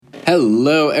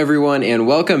Hello, everyone, and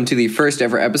welcome to the first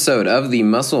ever episode of the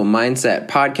Muscle Mindset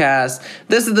Podcast.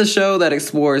 This is the show that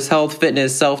explores health,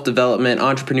 fitness, self-development,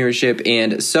 entrepreneurship,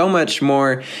 and so much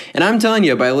more. And I'm telling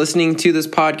you, by listening to this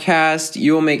podcast,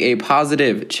 you will make a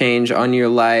positive change on your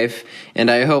life.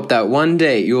 And I hope that one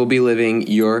day you will be living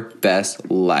your best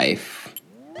life.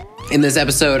 In this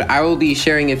episode, I will be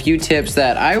sharing a few tips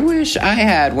that I wish I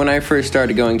had when I first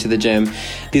started going to the gym.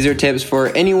 These are tips for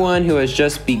anyone who has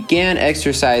just began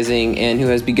exercising and who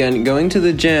has begun going to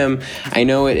the gym. I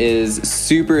know it is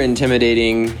super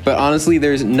intimidating, but honestly,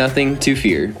 there's nothing to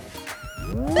fear.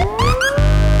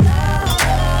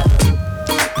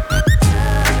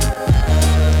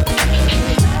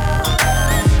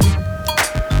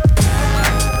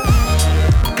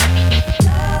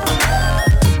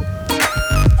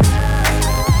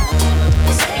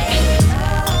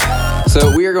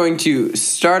 So we are going to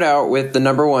start out with the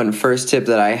number one first tip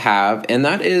that I have, and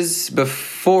that is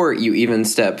before you even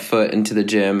step foot into the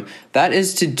gym, that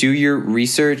is to do your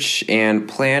research and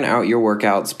plan out your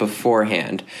workouts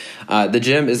beforehand. The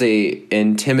gym is a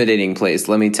intimidating place,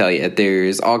 let me tell you.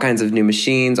 There's all kinds of new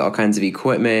machines, all kinds of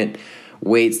equipment,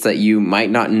 weights that you might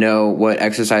not know what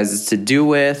exercises to do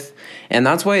with. And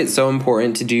that's why it's so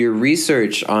important to do your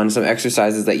research on some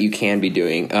exercises that you can be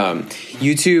doing.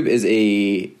 YouTube is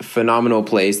a phenomenal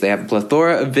place. They have a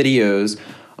plethora of videos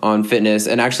on fitness.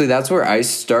 And actually, that's where I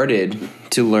started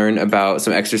to learn about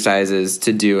some exercises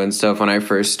to do and stuff when I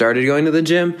first started going to the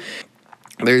gym.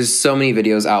 There's so many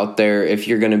videos out there. If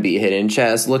you're going to be hitting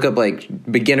chest, look up like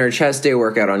beginner chest day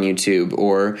workout on YouTube.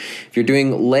 Or if you're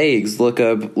doing legs, look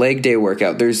up leg day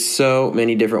workout. There's so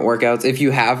many different workouts. If you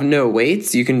have no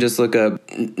weights, you can just look up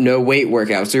no weight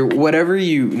workouts or whatever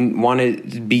you want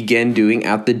to begin doing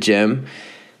at the gym.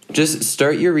 Just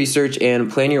start your research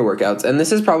and plan your workouts. And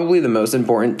this is probably the most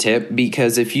important tip,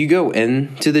 because if you go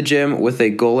into the gym with a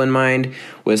goal in mind,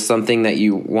 with something that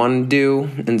you want to do,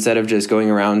 instead of just going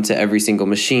around to every single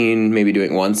machine, maybe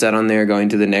doing one set on there, going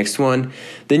to the next one,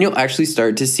 then you'll actually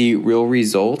start to see real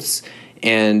results.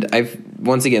 And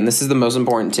once again, this is the most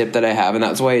important tip that I have, and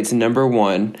that's why it's number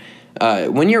one.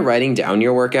 When you're writing down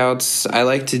your workouts, I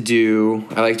like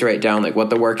to write down like what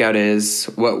the workout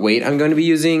is, what weight I'm going to be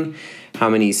using, how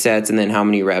many sets, and then how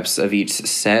many reps of each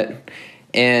set.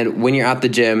 And when you're at the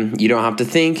gym, you don't have to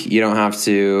think. You don't have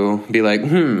to be like,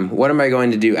 what am I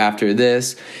going to do after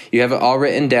this? You have it all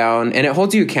written down, and it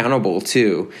holds you accountable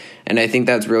too. And I think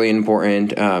that's really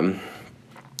important,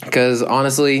 because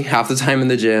honestly, half the time in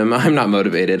the gym, I'm not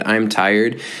motivated. I'm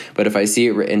tired. But if I see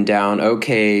it written down,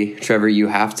 okay, Trevor, you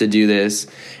have to do this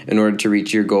in order to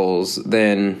reach your goals,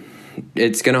 then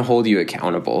it's going to hold you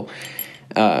accountable.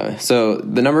 So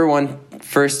the number one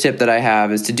first tip that I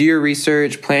have is to do your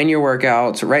research, plan your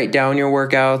workouts, write down your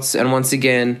workouts. And once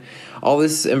again, all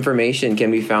this information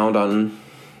can be found on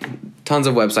tons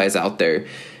of websites out there.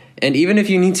 And even if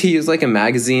you need to use like a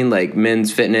magazine like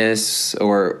Men's Fitness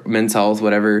or Men's Health,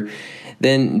 whatever,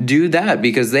 then do that,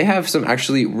 because they have some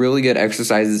actually really good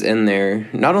exercises in there,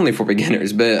 not only for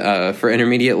beginners, but for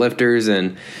intermediate lifters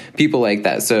and people like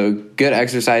that. So good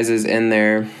exercises in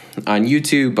there on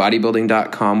YouTube,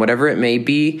 bodybuilding.com, whatever it may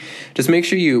be. Just make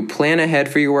sure you plan ahead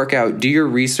for your workout, do your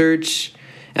research,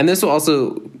 and this will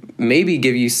also maybe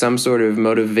give you some sort of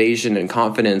motivation and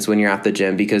confidence when you're at the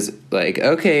gym, because like,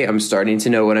 okay, I'm starting to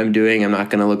know what I'm doing. I'm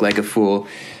not going to look like a fool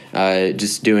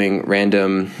just doing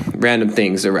random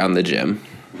things around the gym.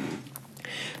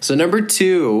 So number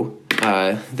two,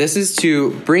 this is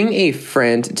to bring a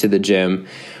friend to the gym,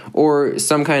 or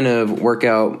some kind of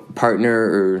workout partner,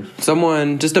 or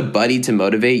someone, just a buddy to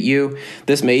motivate you.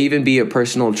 This may even be a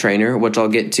personal trainer, which I'll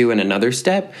get to in another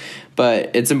step,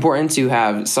 but it's important to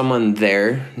have someone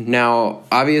there. Now,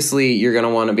 obviously, you're going to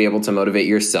want to be able to motivate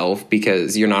yourself,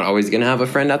 because you're not always going to have a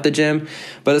friend at the gym,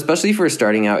 but especially for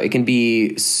starting out, it can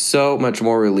be so much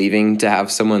more relieving to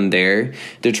have someone there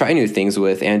to try new things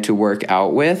with and to work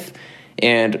out with.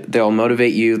 And they'll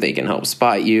motivate you, they can help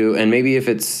spot you, and maybe if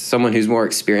it's someone who's more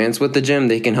experienced with the gym,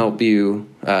 they can help you,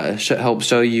 help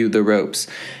show you the ropes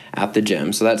at the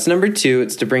gym. So that's number two,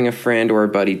 it's to bring a friend or a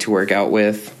buddy to work out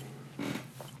with.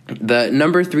 The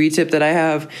number three tip that I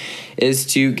have is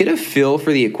to get a feel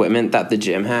for the equipment that the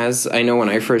gym has. I know when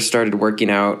I first started working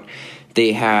out,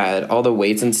 they had all the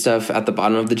weights and stuff at the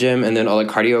bottom of the gym, and then all the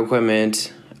cardio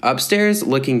equipment upstairs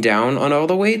looking down on all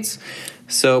the weights.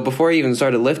 So before I even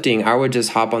started lifting, I would just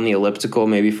hop on the elliptical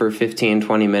maybe for 15,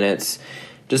 20 minutes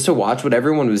just to watch what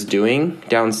everyone was doing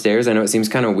downstairs. I know it seems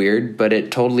kind of weird, but it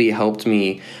totally helped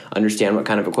me understand what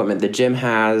kind of equipment the gym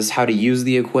has, how to use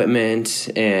the equipment,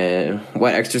 and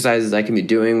what exercises I can be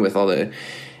doing with all the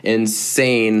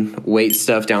insane weight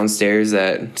stuff downstairs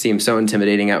that seemed so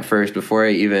intimidating at first before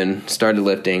I even started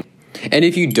lifting. And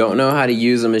if you don't know how to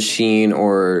use a machine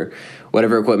or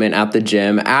whatever equipment at the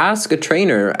gym, ask a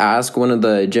trainer, ask one of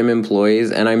the gym employees,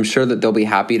 and I'm sure that they'll be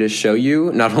happy to show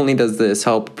you. Not only does this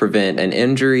help prevent an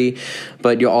injury,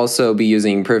 but you'll also be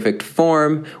using perfect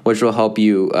form, which will help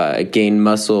you gain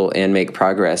muscle and make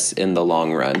progress in the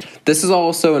long run. This is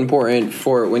also important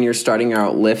for when you're starting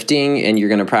out lifting and you're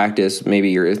going to practice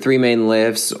maybe your 3 main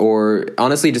lifts, or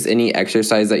honestly just any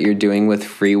exercise that you're doing with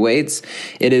free weights.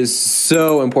 It is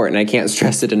so important. I can't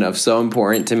stress it enough. So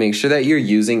important to make sure that you're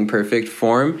using perfect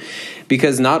form,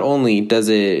 because not only does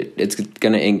it's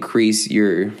going to increase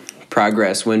your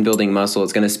progress when building muscle,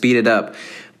 it's going to speed it up,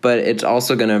 but it's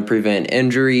also going to prevent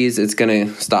injuries. It's going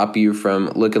to stop you from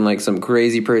looking like some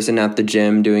crazy person at the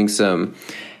gym doing some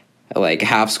like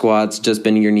half squats, just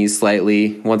bending your knees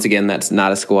slightly. Once again, that's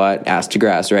not a squat, ass to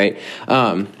grass, right?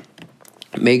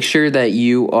 Make sure that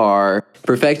you are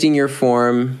perfecting your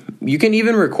form. You can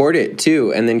even record it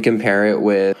too, and then compare it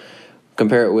with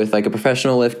like a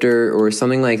professional lifter or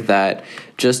something like that,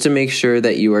 just to make sure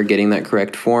that you are getting that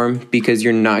correct form, because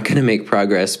you're not going to make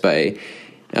progress by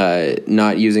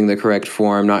not using the correct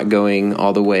form, not going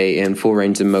all the way in full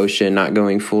range of motion, not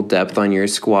going full depth on your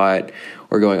squat,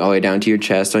 or going all the way down to your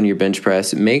chest on your bench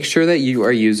press. Make sure that you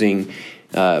are using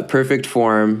perfect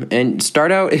form, and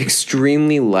start out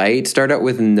extremely light. Start out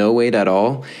with no weight at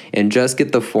all and just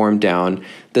get the form down.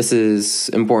 This is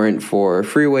important for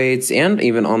free weights and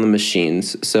even on the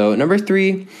machines. So number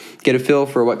 3, get a feel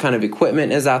for what kind of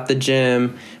equipment is at the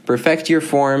gym. Perfect your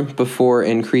form before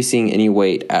increasing any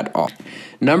weight at all.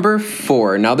 Number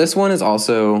 4, now this one is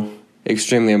also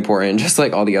extremely important, just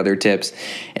like all the other tips.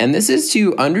 And this is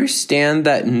to understand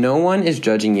that no one is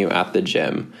judging you at the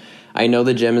gym. I know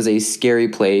the gym is a scary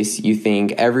place. You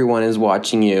think everyone is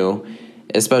watching you,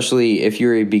 especially if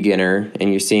you're a beginner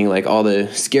and you're seeing like all the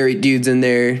scary dudes in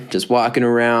there just walking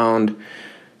around.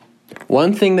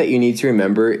 One thing that you need to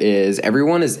remember is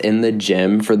everyone is in the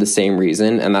gym for the same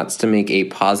reason, and that's to make a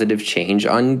positive change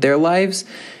on their lives,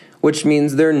 which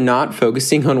means they're not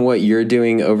focusing on what you're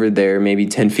doing over there, maybe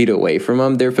 10 feet away from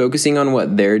them. They're focusing on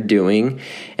what they're doing.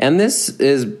 And this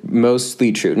is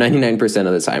mostly true 99%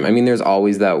 of the time. I mean, there's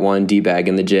always that one D-bag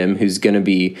in the gym who's going to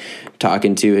be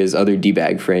talking to his other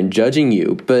D-bag friend, judging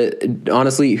you. But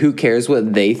honestly, who cares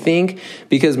what they think?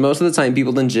 Because most of the time,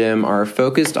 people in the gym are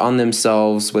focused on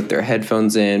themselves with their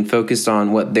headphones in, focused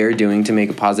on what they're doing to make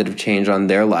a positive change on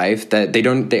their life, that they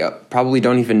probably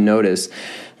don't even notice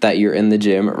that you're in the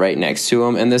gym right next to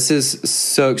them. And this is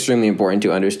so extremely important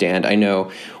to understand. I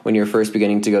know when you're first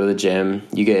beginning to go to the gym,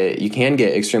 you can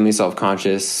get extremely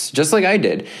self-conscious, just like I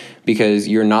did, because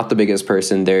you're not the biggest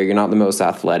person there, you're not the most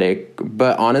athletic.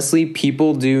 But honestly,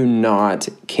 people do not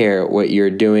care what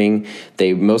you're doing.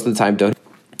 Most of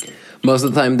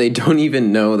the time they don't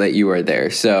even know that you are there.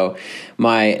 So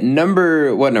what number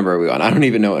are we on? I don't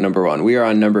even know what number one. We are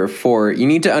on number 4. You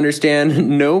need to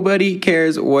understand nobody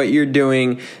cares what you're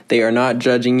doing. They are not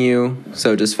judging you.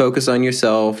 So just focus on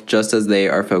yourself just as they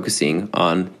are focusing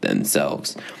on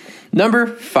themselves. Number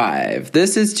 5,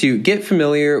 this is to get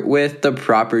familiar with the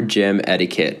proper gym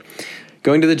etiquette.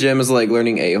 Going to the gym is like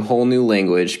learning a whole new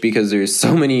language, because there's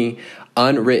so many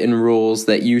unwritten rules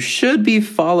that you should be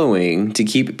following to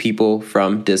keep people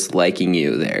from disliking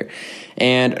you there.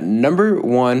 And number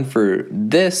 1 for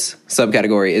this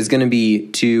subcategory is going to be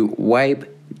to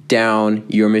wipe down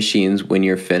your machines when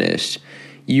you're finished.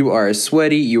 You are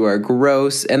sweaty, you are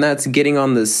gross, and that's getting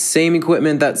on the same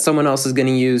equipment that someone else is going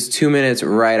to use 2 minutes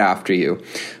right after you.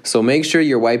 So make sure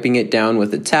you're wiping it down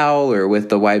with a towel or with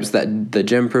the wipes that the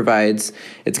gym provides.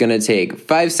 It's going to take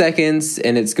 5 seconds,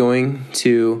 and it's going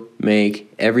to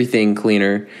make everything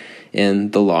cleaner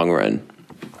in the long run.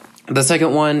 The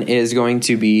second one is going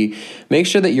to be make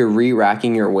sure that you're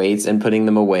re-racking your weights and putting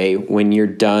them away when you're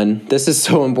done. This is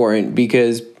so important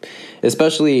because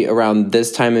especially around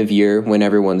this time of year when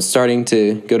everyone's starting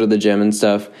to go to the gym and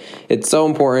stuff, it's so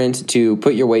important to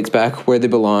put your weights back where they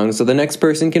belong so the next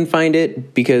person can find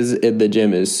it, because the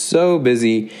gym is so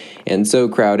busy and so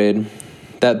crowded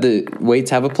that the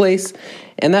weights have a place,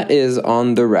 and that is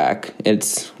on the rack.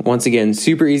 It's, once again,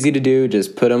 super easy to do.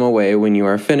 Just put them away when you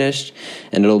are finished,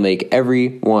 and it'll make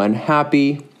everyone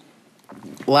happy.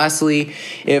 Lastly,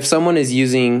 if someone is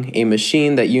using a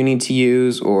machine that you need to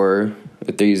use, or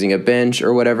if they're using a bench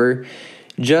or whatever,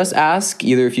 just ask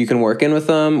either if you can work in with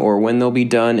them or when they'll be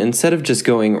done, instead of just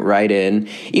going right in.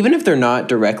 Even if they're not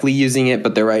directly using it,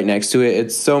 but they're right next to it,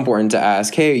 it's so important to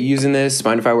ask, hey, using this,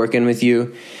 mind if I work in with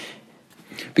you?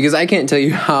 Because I can't tell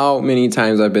you how many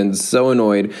times I've been so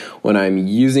annoyed when I'm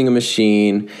using a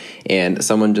machine and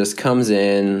someone just comes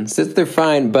in, sits their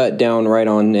fine butt down right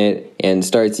on it and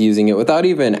starts using it without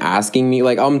even asking me.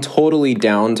 Like, I'm totally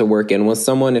down to work in with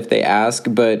someone if they ask,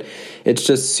 but it's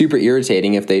just super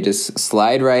irritating if they just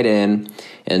slide right in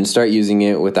and start using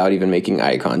it without even making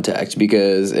eye contact,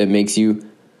 because it makes you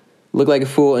look like a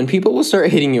fool and people will start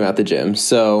hitting you at the gym.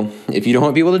 So if you don't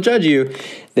want people to judge you,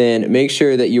 then make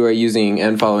sure that you are using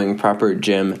and following proper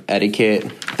gym etiquette,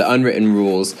 the unwritten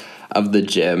rules of the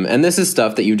gym. And this is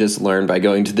stuff that you just learn by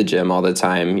going to the gym all the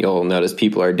time. You'll notice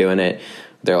people are doing it.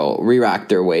 They'll re-rack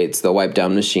their weights. They'll wipe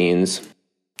down machines.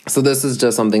 So this is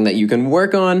just something that you can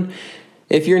work on.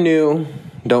 If you're new,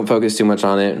 don't focus too much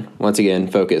on it. Once again,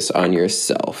 focus on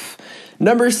yourself.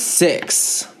 Number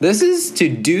 6, this is to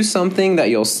do something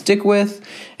that you'll stick with,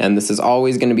 and this is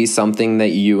always going to be something that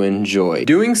you enjoy.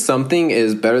 Doing something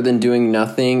is better than doing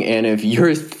nothing, and if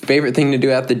your favorite thing to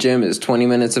do at the gym is 20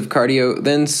 minutes of cardio,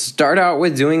 then start out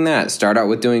with doing that. Start out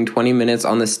with doing 20 minutes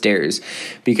on the stairs,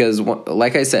 because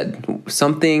like I said,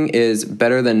 something is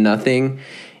better than nothing,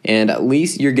 and at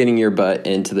least you're getting your butt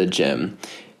into the gym.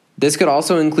 This could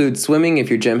also include swimming. If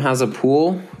your gym has a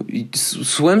pool,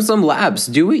 swim some laps.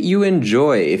 Do what you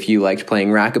enjoy. If you liked playing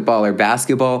racquetball or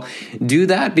basketball, do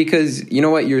that, because you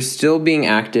know what? You're still being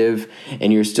active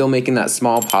and you're still making that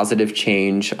small positive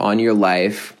change on your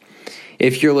life.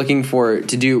 If you're looking to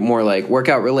do more like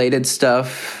workout related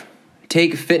stuff,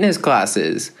 take fitness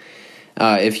classes.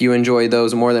 If you enjoy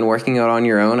those more than working out on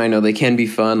your own, I know they can be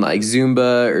fun, like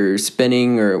Zumba or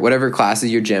spinning or whatever classes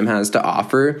your gym has to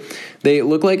offer. They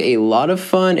look like a lot of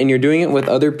fun, and you're doing it with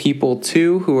other people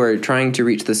too who are trying to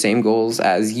reach the same goals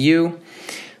as you.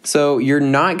 So you're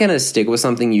not going to stick with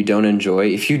something you don't enjoy.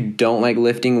 If you don't like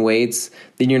lifting weights,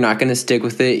 then you're not going to stick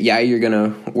with it. Yeah, you're going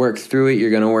to work through it. You're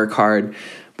going to work hard.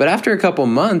 But after a couple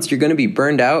months, you're going to be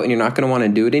burned out and you're not going to want to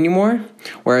do it anymore.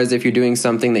 Whereas if you're doing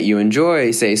something that you enjoy,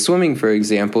 say swimming, for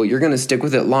example, you're going to stick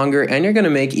with it longer and you're going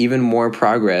to make even more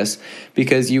progress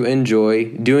because you enjoy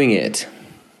doing it.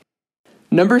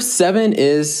 Number 7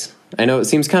 is, I know it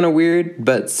seems kind of weird,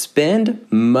 but spend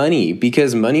money,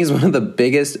 because money is one of the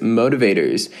biggest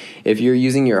motivators. If you're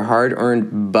using your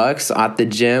hard-earned bucks at the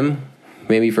gym,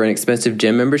 maybe for an expensive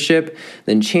gym membership,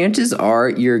 then chances are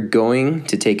you're going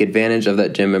to take advantage of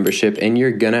that gym membership and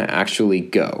you're going to actually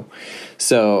go.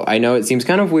 So I know it seems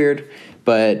kind of weird,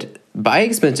 but buy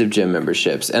expensive gym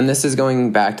memberships. And this is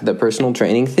going back to the personal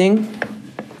training thing.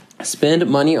 Spend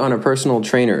money on a personal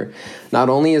trainer. Not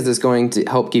only is this going to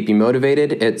help keep you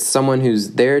motivated, it's someone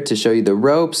who's there to show you the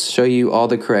ropes, show you all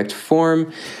the correct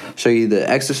form, show you the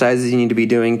exercises you need to be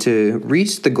doing to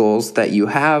reach the goals that you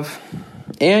have.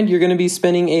 And you're going to be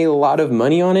spending a lot of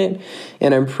money on it,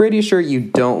 and I'm pretty sure you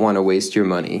don't want to waste your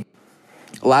money.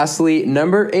 Lastly,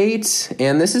 number 8,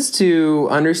 and this is to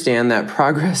understand that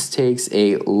progress takes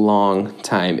a long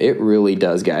time. It really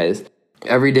does, guys.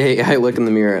 Every day I look in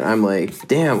the mirror and I'm like,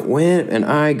 damn, when am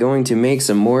I going to make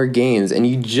some more gains? And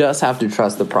you just have to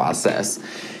trust the process.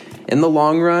 In the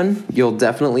long run, you'll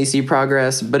definitely see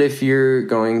progress, but if you're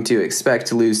going to expect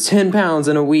to lose 10 pounds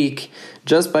in a week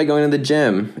just by going to the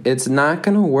gym, it's not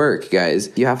going to work,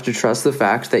 guys. You have to trust the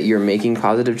fact that you're making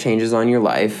positive changes on your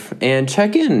life and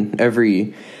check in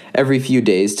every few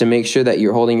days to make sure that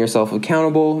you're holding yourself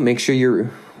accountable, make sure you're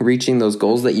reaching those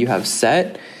goals that you have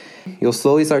set. You'll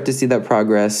slowly start to see that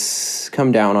progress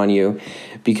come down on you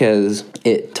because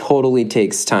it totally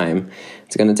takes time.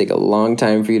 It's going to take a long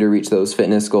time for you to reach those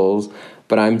fitness goals,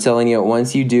 but I'm telling you,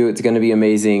 once you do, it's going to be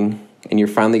amazing, and you're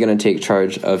finally going to take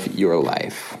charge of your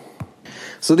life.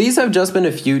 So these have just been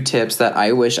a few tips that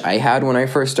I wish I had when I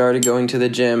first started going to the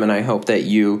gym, and I hope that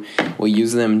you will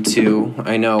use them too.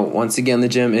 I know, once again, the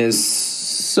gym is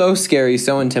so scary,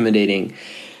 so intimidating,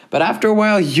 but after a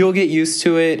while, you'll get used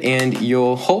to it, and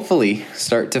you'll hopefully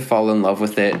start to fall in love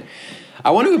with it. I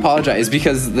want to apologize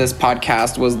because this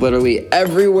podcast was literally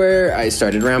everywhere. I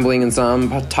started rambling in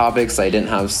some topics. I didn't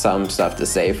have some stuff to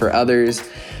say for others.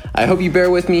 I hope you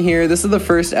bear with me here. This is the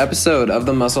first episode of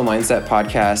the Muscle Mindset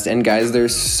podcast. And guys,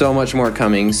 there's so much more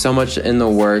coming, so much in the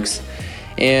works.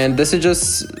 And this is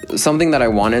just something that I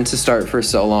wanted to start for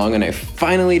so long, and I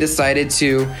finally decided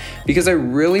to, because I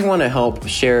really want to help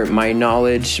share my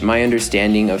knowledge, my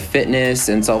understanding of fitness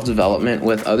and self-development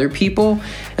with other people,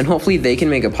 and hopefully they can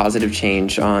make a positive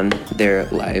change on their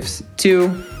lives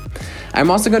too. I'm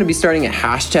also going to be starting a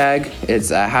hashtag.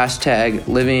 It's a hashtag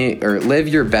live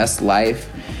your best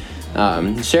life.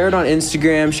 Share it on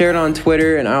Instagram, share it on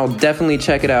Twitter, and I'll definitely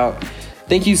check it out.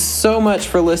 Thank you so much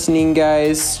for listening,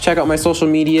 guys. Check out my social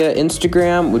media.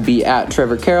 Instagram would be at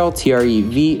Trevor Carroll,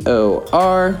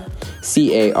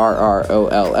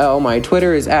 TrevorCarroll. My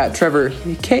Twitter is at Trevor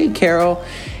K. Carroll.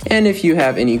 And if you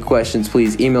have any questions,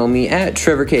 please email me at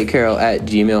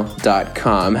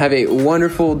trevorkcarroll@gmail.com. Have a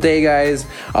wonderful day, guys.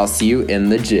 I'll see you in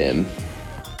the gym.